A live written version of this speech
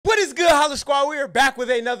HollaSquad, we are back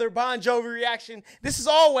with another Bon Jovi reaction. This is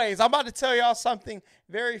always, I'm about to tell y'all something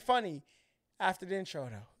very funny after the intro,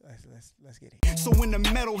 though. Let's get it. So when the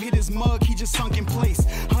metal hit his mug, he just sunk in place.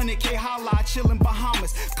 100K holla, chillin'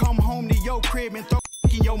 Bahamas. Come home to your crib and throw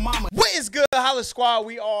in your mama. What is good, HollaSquad?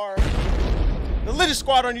 We are the littest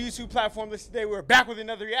squad on the YouTube platform. Today we're back with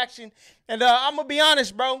another reaction. And I'm going to be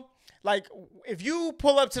honest, bro. Like, if you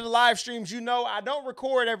pull up to the live streams, you know I don't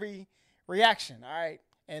record every reaction, all right?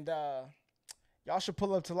 And y'all should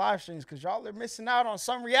pull up to live streams because y'all are missing out on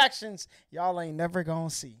some reactions y'all ain't never going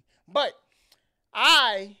to see. But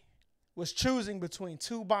I was choosing between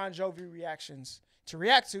two Bon Jovi reactions to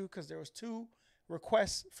react to because there was two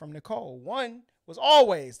requests from Nicole. One was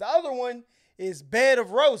Always. The other one is Bed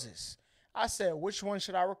of Roses. I said, which one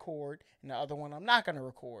should I record? And the other one I'm not going to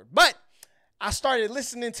record. But I started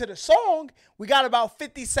listening to the song. We got about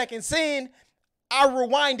 50 seconds in. I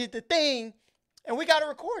rewinded the thing, and we got to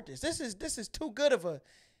record this. This is too good of a.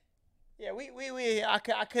 Yeah,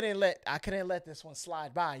 I couldn't let this one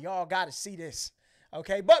slide by. Y'all got to see this,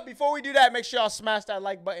 okay? But before we do that, make sure y'all smash that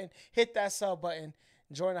like button, hit that sub button,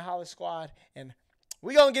 join the HollaSquad, and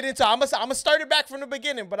we gonna get into it. I'm gonna start it back from the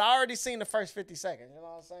beginning, but I already seen the first 50 seconds. You know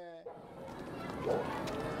what I'm saying?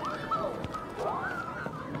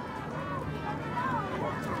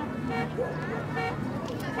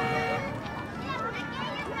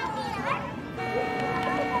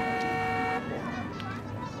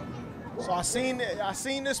 So I seen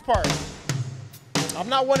this part. I'm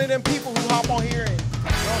not one of them people who hop on here and, you know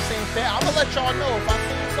what I'm saying, I'm gonna let y'all know if I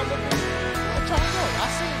see something. Let y'all know. I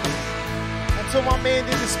seen this. Until my man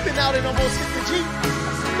did the spin out and almost hit the Jeep. I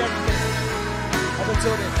seen everything. Up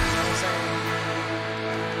until then, you know what I'm saying?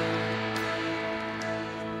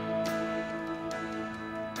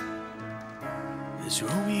 This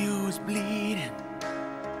Romeo is bleeding,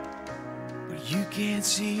 but you can't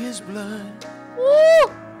see his blood.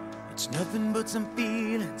 Woo! It's nothing but some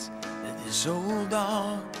feelings that this old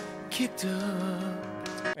dog kicked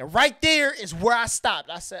up. And right there is where I stopped.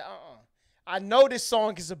 I said, I know this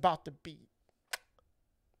song is about to be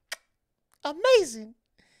amazing.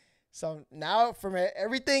 So now from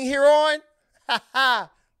everything here on, my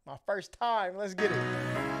first time. Let's get it.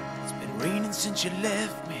 It's been raining since you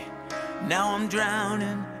left me. Now I'm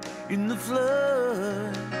drowning in the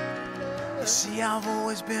flood. You see, I've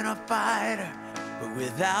always been a fighter, but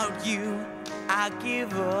without you, I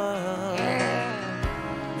give up.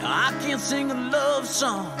 Now I can't sing a love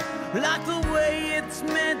song like the way it's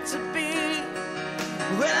meant to be.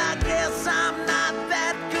 Well, I guess I'm not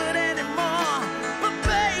that good anymore, but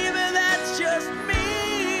baby, that's just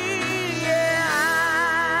me. Yeah,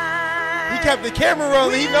 he kept the camera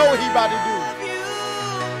rolling. He know what he about to do.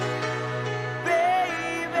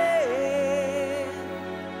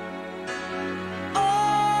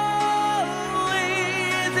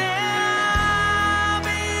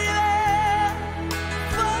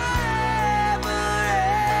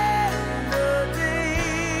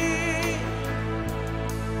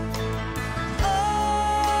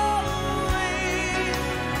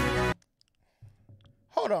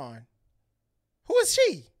 Hold on. Who is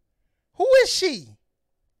she? Who is she?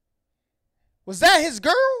 Was that his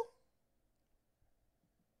girl?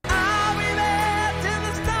 I'll be there till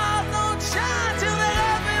the stars don't shine, till the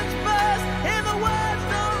heavens burst and the words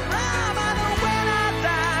don't rhyme. I know when I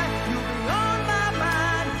die, you'll be on my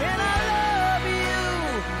mind, and I love you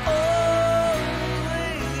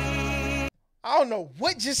always. I don't know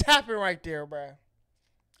what just happened right there, bruh.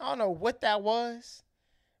 I don't know what that was.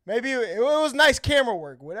 Maybe it was nice camera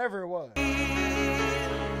work, whatever it was.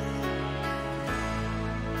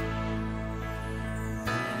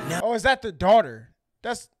 Oh, is that the daughter?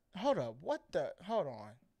 Hold up. Hold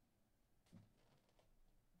on.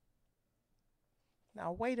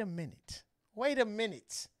 Now, wait a minute. Wait a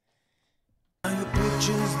minute. Are the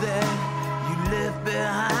pictures that you left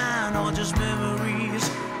behind, or just memories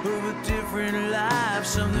of a different life?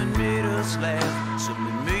 Something made us laugh,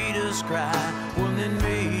 something made us cry, one that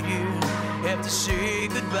made you have to say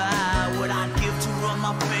goodbye. What I'd give to run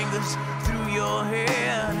my fingers through your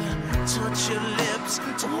hair, touch your lips,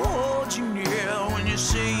 to hold you near when you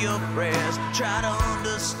say your prayers. Try to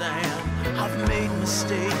understand, I've made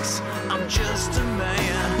mistakes, I'm just a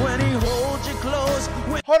man. When he holds you close.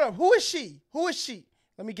 Hold up, who is she? Who is she?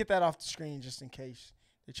 Let me get that off the screen just in case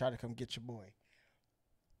they try to come get your boy.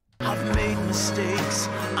 I've made mistakes,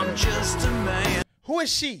 I'm just a man. Who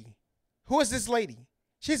is she? Who is this lady?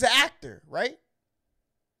 She's an actor, right?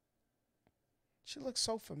 She looks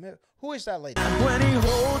so familiar. Who is that lady? When he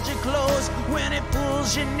holds you close, when he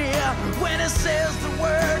pulls you near, when he says the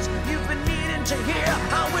words you've been needing to hear.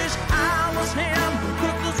 I wish I was him,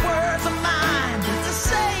 put those words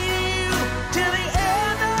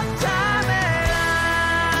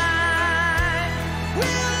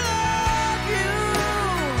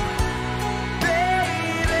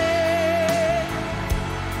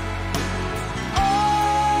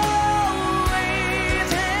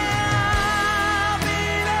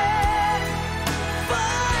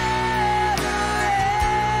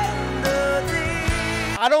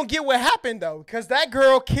I don't get what happened though, because that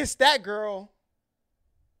girl kissed that girl.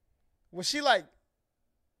 Was she like,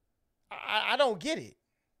 I don't get it.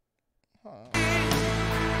 Huh.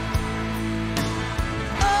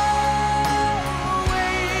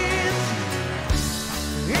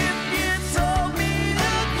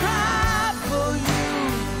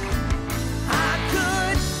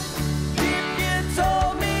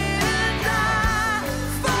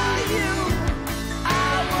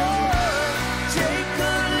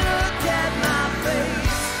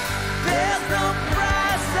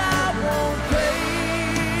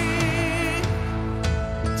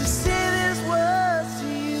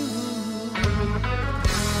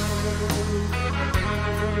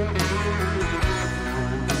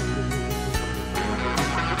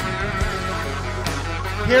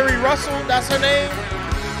 Harry Russell, that's her name.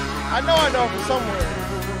 I know her from somewhere.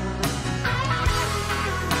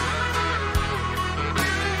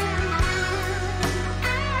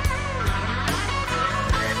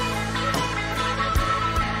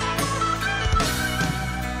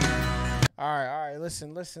 All right,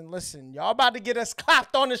 listen. Y'all about to get us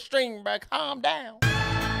clapped on the string, bro. Calm down.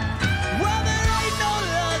 Well, there ain't no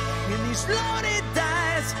luck in these loaded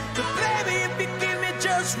dice. But baby, if you give me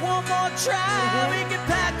just one more try, we can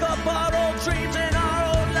pack up our old dreams and our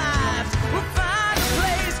old lives. We'll find a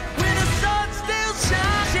place where the sun still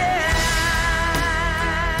shines. Yeah.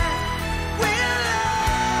 We'll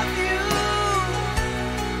love you,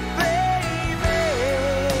 baby.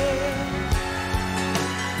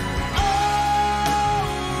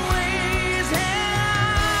 Always,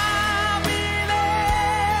 and I'll be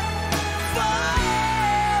there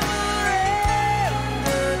forever and a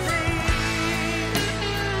day.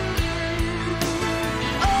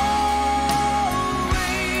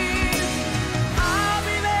 I'll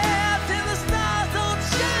be there till the stars don't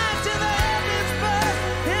shine, till the heavens burn,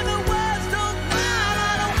 and the words don't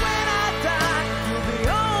cry. And when I die, you'll be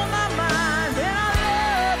on my mind, and I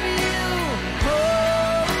love you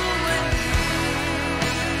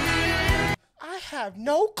always. I have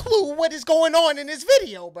no clue what is going on in this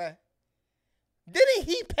video, bruh. Didn't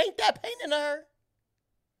he paint that painting of her?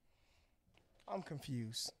 I'm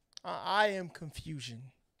confused. I am confusion.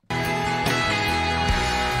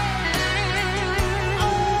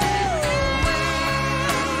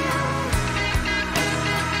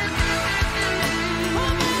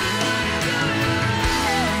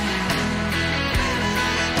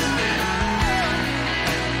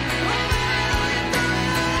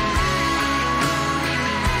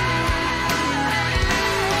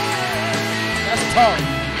 That's tough.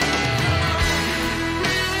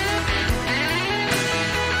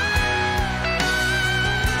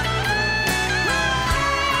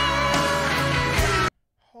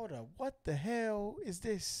 Hold up, what the hell is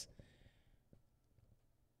this?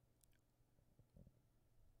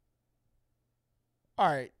 All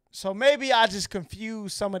right, so maybe I just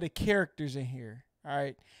confused some of the characters in here. All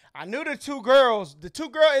right, I knew the two girls. It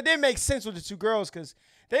didn't make sense with the two girls because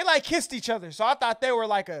they like kissed each other. So I thought they were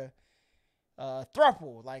like a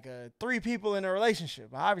throuple, like three people in a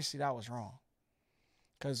relationship. But obviously that was wrong.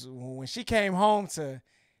 Because when she came home to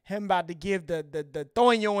him about to give the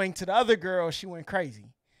thonyoing to the other girl, she went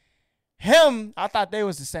crazy. Him, I thought they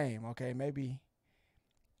was the same. Okay, maybe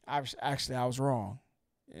I was wrong.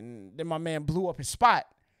 And then my man blew up his spot.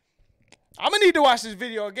 I'm gonna need to watch this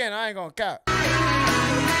video again. I ain't gonna cap.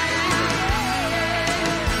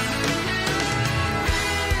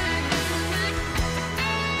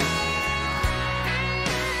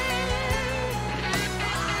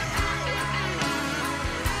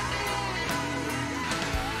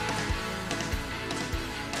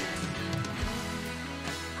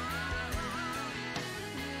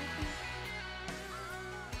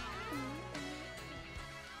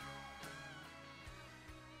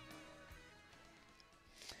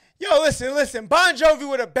 Yo, listen. Bon Jovi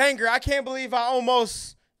with a banger. I can't believe I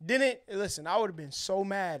almost didn't. Listen, I would have been so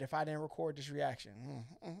mad if I didn't record this reaction.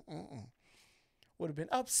 Would have been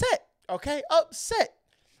upset, okay? Upset.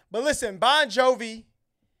 But listen, Bon Jovi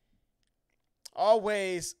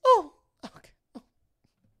always, okay.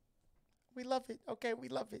 We love it, okay? We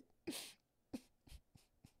love it.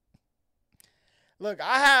 Look,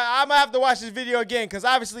 I'm going to have to watch this video again because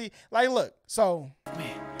obviously, like, look, so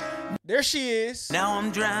there she is. Now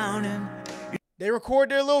I'm drowning. They record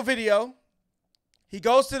their little video. He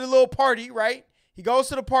goes to the little party, right? He goes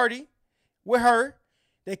to the party with her.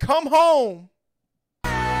 They come home.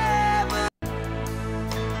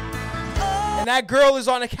 And that girl is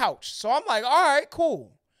on the couch. So I'm like, all right,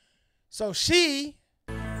 cool. So she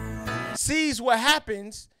sees what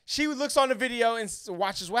happens. She looks on the video and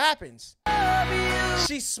watches what happens.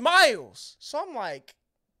 She smiles. So I'm like,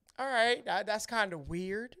 All right, that's kind of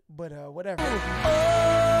weird, but whatever.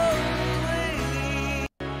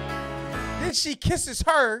 Then she kisses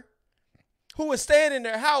her, who was staying in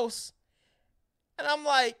their house, and I'm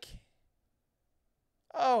like,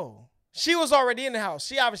 oh, she was already in the house.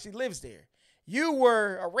 She obviously lives there. You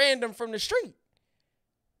were a random from the street.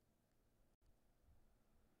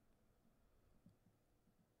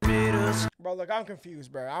 Bro, look, I'm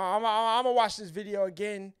confused, bro. I'm gonna watch this video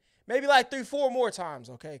again, maybe like 3-4 more times,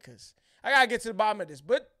 okay? Because I gotta get to the bottom of this.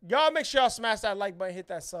 But y'all make sure y'all smash that like button, hit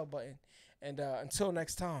that sub button. And until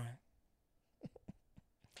next time,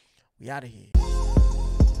 we out of here.